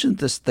 He mentioned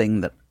this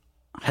thing that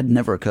had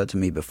never occurred to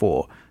me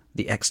before,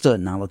 the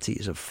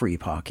externalities of free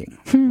parking.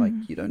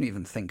 You don't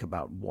even think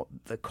about what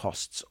the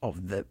costs of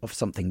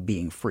something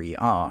being free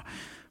are.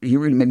 You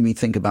really made me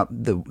think about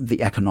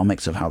the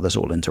economics of how this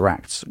all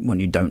interacts when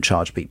you don't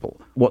charge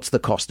people. What's the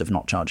cost of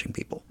not charging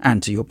people?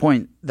 And to your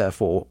point,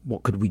 therefore,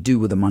 what could we do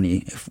with the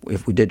money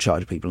if we did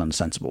charge people in a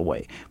sensible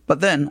way? But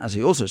then, as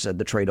he also said,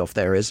 the trade-off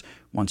there is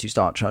once you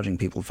start charging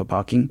people for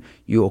parking,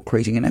 you're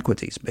creating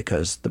inequities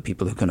because the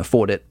people who can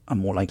afford it are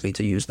more likely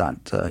to use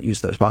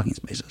those parking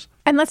spaces.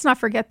 And let's not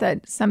forget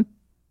that some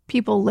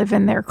people live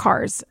in their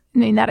cars. I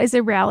mean, that is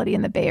a reality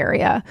in the Bay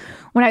Area.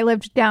 When I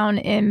lived down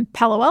in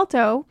Palo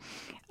Alto,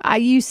 I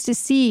used to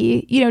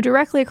see,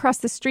 directly across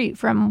the street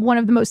from one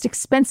of the most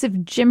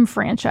expensive gym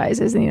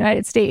franchises in the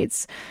United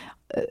States,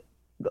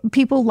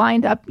 people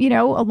lined up,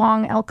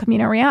 along El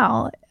Camino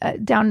Real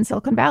down in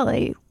Silicon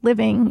Valley,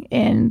 living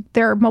in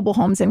their mobile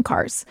homes and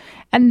cars.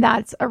 And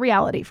that's a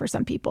reality for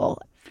some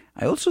people.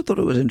 I also thought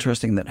it was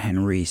interesting that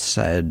Henry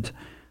said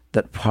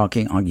that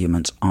parking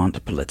arguments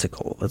aren't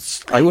political.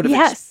 I would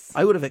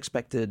have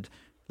expected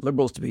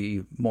liberals to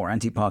be more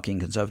anti-parking,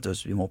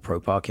 conservatives to be more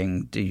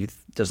pro-parking.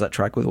 Does that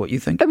track with what you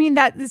think? I mean,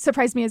 that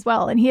surprised me as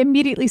well. And he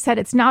immediately said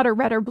it's not a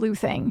red or blue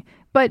thing.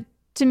 But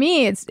to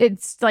me,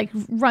 it's like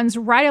runs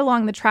right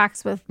along the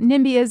tracks with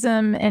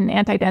NIMBYism and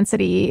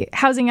anti-density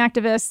housing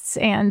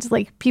activists and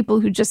like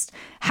people who just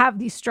have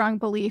these strong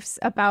beliefs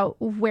about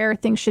where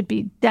things should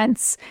be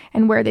dense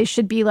and where they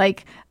should be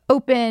like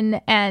open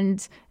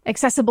and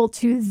accessible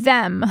to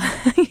them,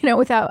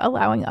 without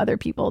allowing other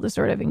people to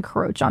sort of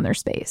encroach on their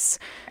space.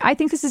 I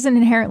think this is an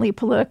inherently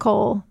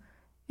political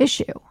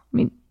issue. I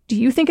mean, do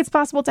you think it's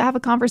possible to have a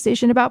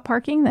conversation about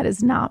parking that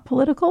is not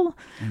political?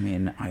 I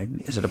mean,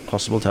 is it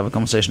possible to have a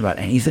conversation about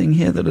anything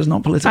here that is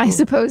not political? I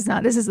suppose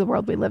not. This is the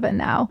world we live in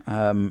now.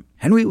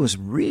 Henry was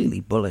really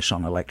bullish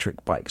on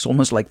electric bikes,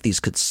 almost like these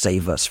could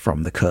save us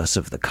from the curse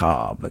of the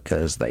car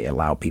because they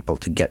allow people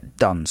to get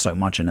done so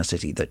much in a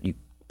city that you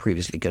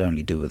previously could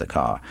only do with a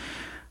car.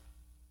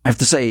 I have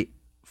to say,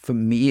 for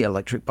me,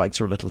 electric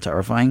bikes are a little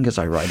terrifying because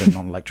I ride a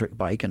non-electric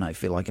bike and I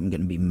feel like I'm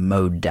going to be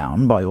mowed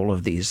down by all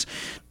of these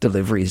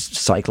delivery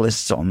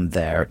cyclists on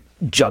their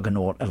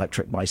juggernaut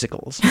electric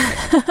bicycles.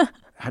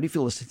 How do you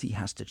feel the city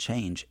has to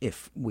change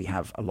if we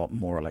have a lot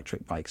more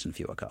electric bikes and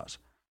fewer cars?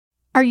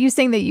 Are you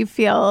saying that you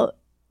feel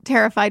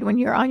terrified when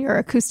you're on your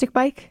acoustic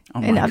bike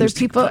and other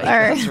people bike,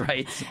 are? That's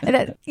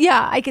right.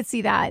 Yeah, I could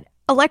see that.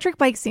 Electric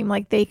bikes seem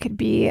like they could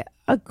be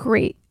a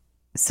great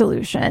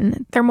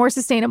solution. They're more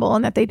sustainable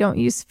in that they don't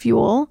use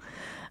fuel.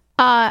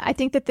 I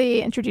think that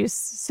they introduce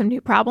some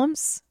new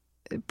problems,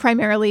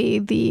 primarily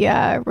the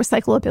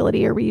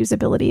recyclability or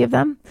reusability of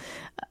them.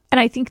 And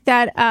I think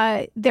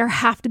that there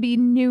have to be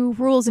new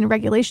rules and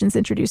regulations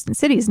introduced in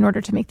cities in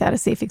order to make that a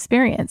safe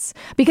experience,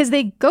 because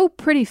they go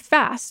pretty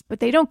fast, but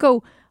they don't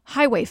go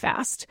highway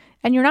fast.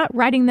 And you're not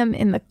riding them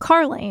in the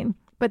car lane,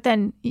 but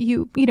then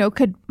you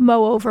could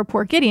mow over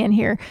poor Gideon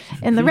here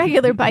in the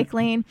regular bike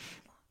lane.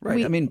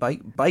 Right. I mean,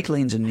 bike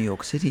lanes in New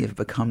York City have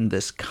become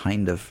this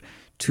kind of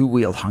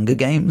two-wheel Hunger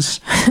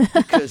Games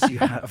because you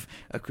have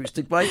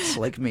acoustic bikes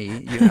like me,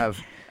 you have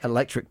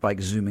electric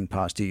bikes zooming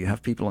past you, you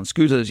have people on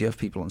scooters, you have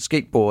people on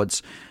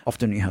skateboards.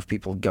 Often you have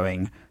people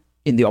going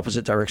in the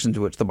opposite direction to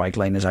which the bike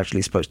lane is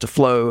actually supposed to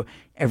flow.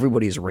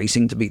 Everybody's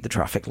racing to beat the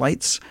traffic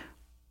lights.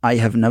 I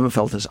have never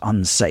felt as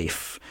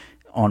unsafe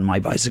on my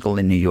bicycle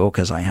in New York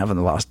as I have in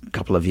the last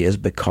couple of years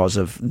because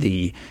of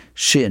the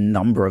sheer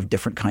number of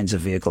different kinds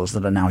of vehicles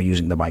that are now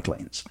using the bike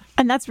lanes.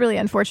 And that's really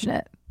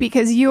unfortunate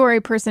because you are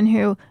a person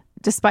who,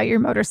 despite your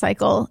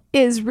motorcycle,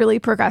 is really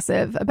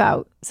progressive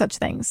about such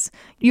things.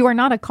 You are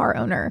not a car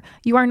owner.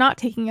 You are not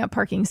taking up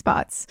parking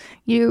spots.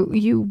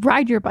 You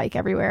ride your bike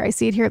everywhere. I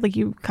see it here, like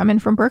you come in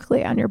from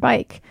Berkeley on your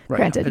bike. Right.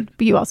 Granted,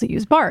 you also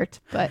use BART,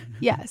 but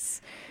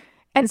yes.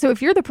 And so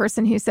if you're the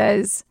person who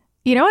says,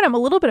 you know what, I'm a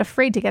little bit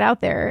afraid to get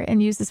out there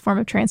and use this form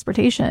of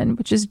transportation,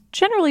 which is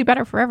generally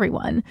better for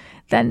everyone,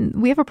 then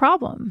we have a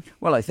problem.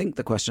 Well, I think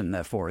the question,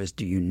 therefore, is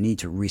do you need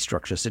to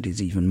restructure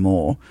cities even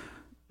more?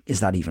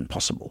 Is that even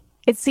possible?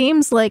 It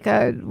seems like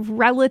a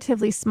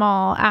relatively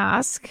small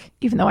ask,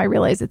 even though I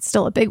realize it's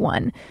still a big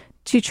one,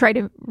 to try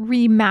to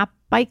remap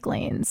bike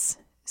lanes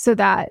so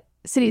that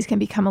cities can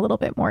become a little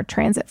bit more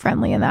transit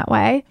friendly in that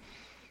way.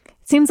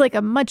 Seems like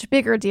a much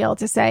bigger deal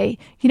to say,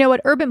 you know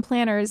what, urban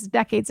planners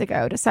decades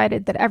ago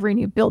decided that every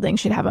new building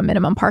should have a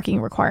minimum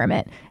parking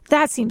requirement.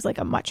 That seems like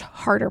a much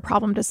harder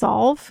problem to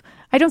solve.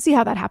 I don't see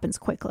how that happens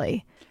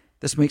quickly.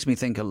 This makes me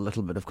think a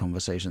little bit of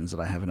conversations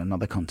that I have in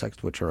another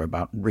context, which are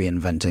about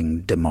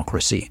reinventing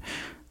democracy.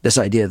 This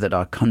idea that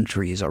our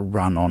countries are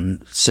run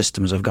on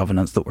systems of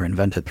governance that were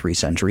invented 3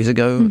 centuries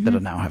ago that are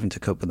now having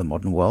to cope with the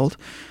modern world.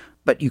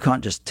 But you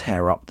can't just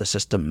tear up the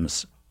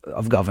systems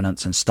of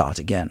governance and start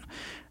again.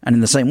 And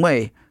in the same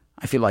way,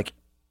 I feel like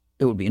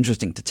it would be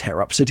interesting to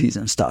tear up cities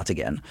and start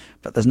again,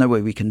 but there's no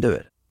way we can do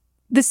it.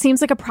 This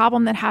seems like a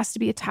problem that has to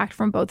be attacked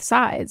from both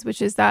sides,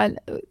 which is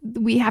that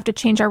we have to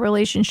change our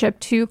relationship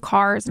to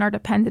cars and our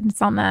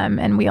dependence on them.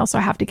 And we also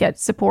have to get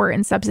support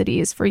and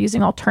subsidies for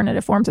using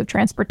alternative forms of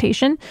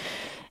transportation.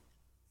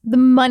 The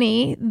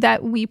money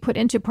that we put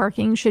into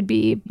parking should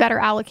be better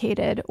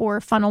allocated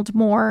or funneled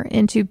more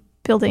into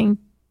building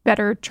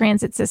better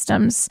transit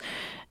systems.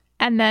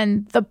 And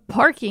then the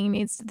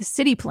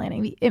city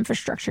planning, the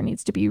infrastructure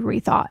needs to be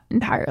rethought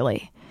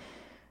entirely.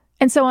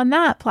 And so on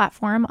that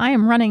platform, I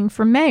am running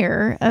for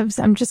mayor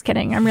I'm just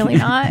kidding. I'm really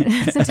not.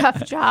 It's a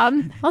tough job.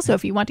 Also,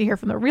 if you want to hear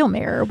from the real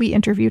mayor, we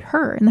interviewed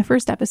her in the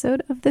first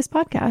episode of this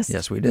podcast.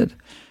 Yes, we did.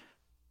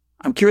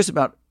 I'm curious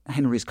about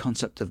Henry's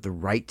concept of the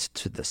right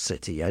to the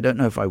city. I don't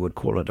know if I would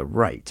call it a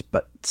right,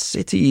 but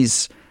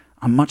cities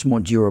are much more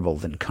durable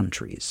than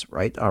countries,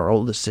 right? Our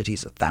oldest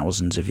cities are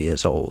thousands of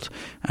years old.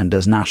 And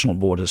as national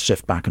borders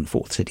shift back and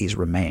forth, cities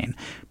remain.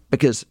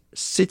 Because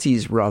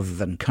cities, rather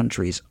than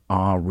countries,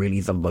 are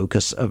really the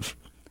locus of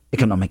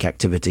economic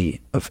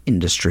activity, of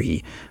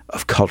industry,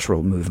 of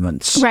cultural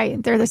movements.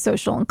 Right. They're the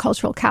social and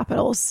cultural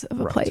capitals of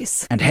a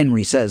place. And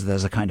Henry says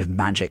there's a kind of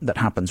magic that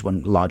happens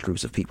when large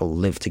groups of people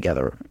live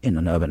together in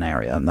an urban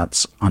area, and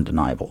that's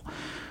undeniable.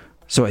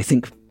 So I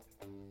think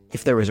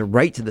if there is a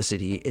right to the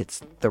city,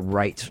 it's the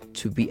right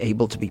to be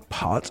able to be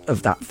part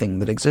of that thing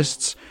that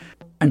exists.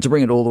 And to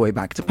bring it all the way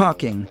back to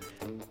parking,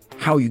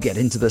 how you get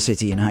into the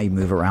city and how you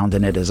move around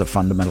in it is a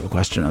fundamental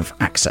question of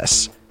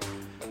access.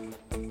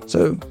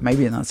 So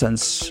maybe in that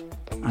sense,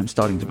 I'm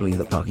starting to believe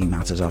that parking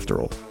matters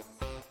after all.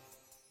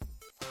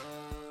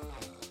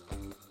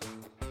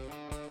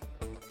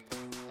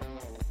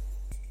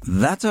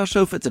 That's our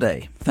show for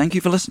today. Thank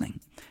you for listening.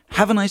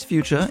 Have a Nice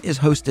Future is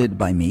hosted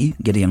by me,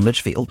 Gideon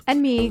Lichfield.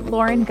 And me,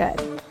 Lauren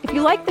Goode. If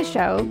you like the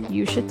show,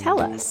 you should tell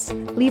us.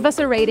 Leave us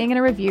a rating and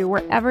a review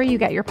wherever you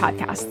get your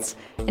podcasts.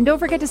 And don't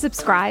forget to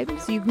subscribe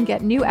so you can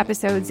get new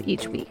episodes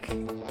each week.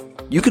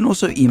 You can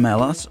also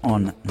email us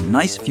on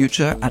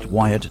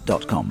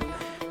nicefuture@wired.com.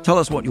 Tell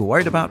us what you're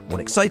worried about,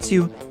 what excites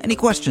you, any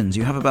questions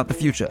you have about the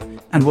future,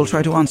 and we'll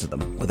try to answer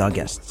them with our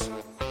guests.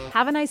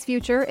 Have a Nice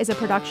Future is a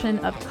production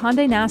of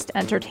Condé Nast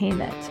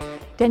Entertainment.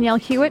 Danielle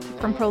Hewitt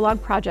from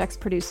Prologue Projects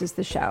produces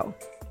the show.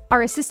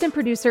 Our assistant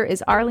producer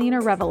is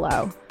Arlena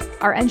Revelo.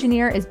 Our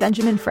engineer is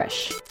Benjamin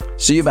Frisch.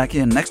 See you back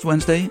here next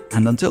Wednesday,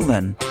 and until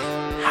then,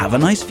 have a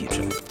nice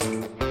future.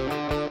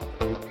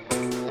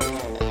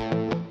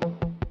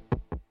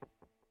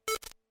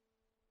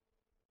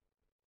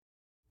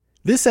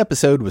 This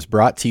episode was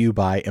brought to you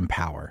by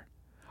Empower.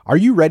 Are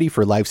you ready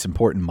for life's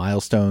important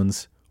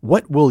milestones?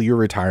 What will your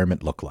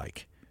retirement look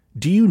like?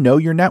 Do you know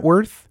your net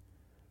worth?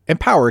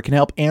 Empower can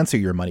help answer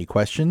your money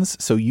questions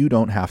so you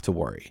don't have to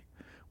worry.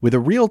 With a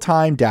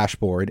real-time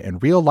dashboard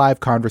and real-live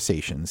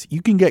conversations,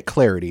 you can get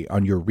clarity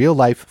on your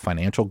real-life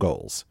financial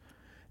goals.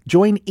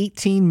 Join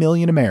 18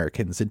 million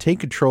Americans and take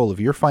control of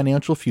your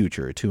financial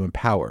future to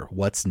empower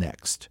what's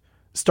next.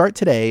 Start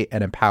today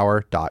at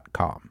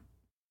empower.com.